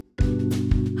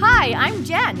Hi, I'm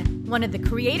Jen, one of the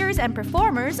creators and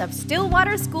performers of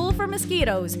Stillwater School for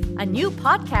Mosquitoes, a new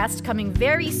podcast coming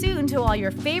very soon to all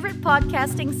your favorite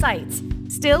podcasting sites.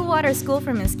 Stillwater School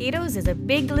for Mosquitoes is a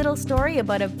big little story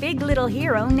about a big little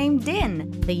hero named Dinnn,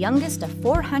 the youngest of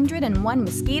 401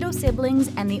 mosquito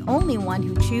siblings and the only one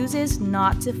who chooses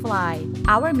not to fly.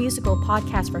 Our musical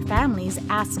podcast for families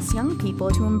asks young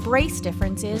people to embrace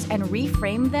differences and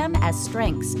reframe them as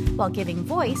strengths, while giving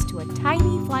voice to a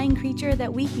tiny flying creature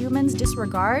that we humans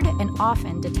disregard and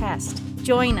often detest.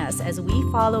 Join us as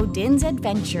we follow Dinnn's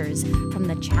adventures, from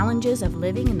the challenges of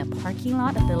living in the parking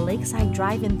lot of the Lakeside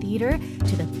Drive-In Theater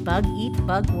to the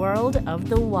bug-eat-bug world of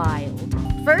the wild.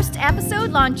 First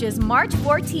episode launches March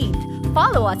 14th.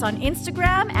 Follow us on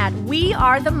Instagram at We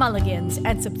Are the Mulligans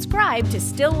and subscribe to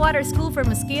Stillwater School for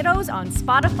Mosquitoes on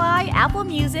Spotify, Apple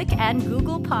Music, and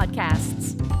Google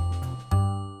Podcasts.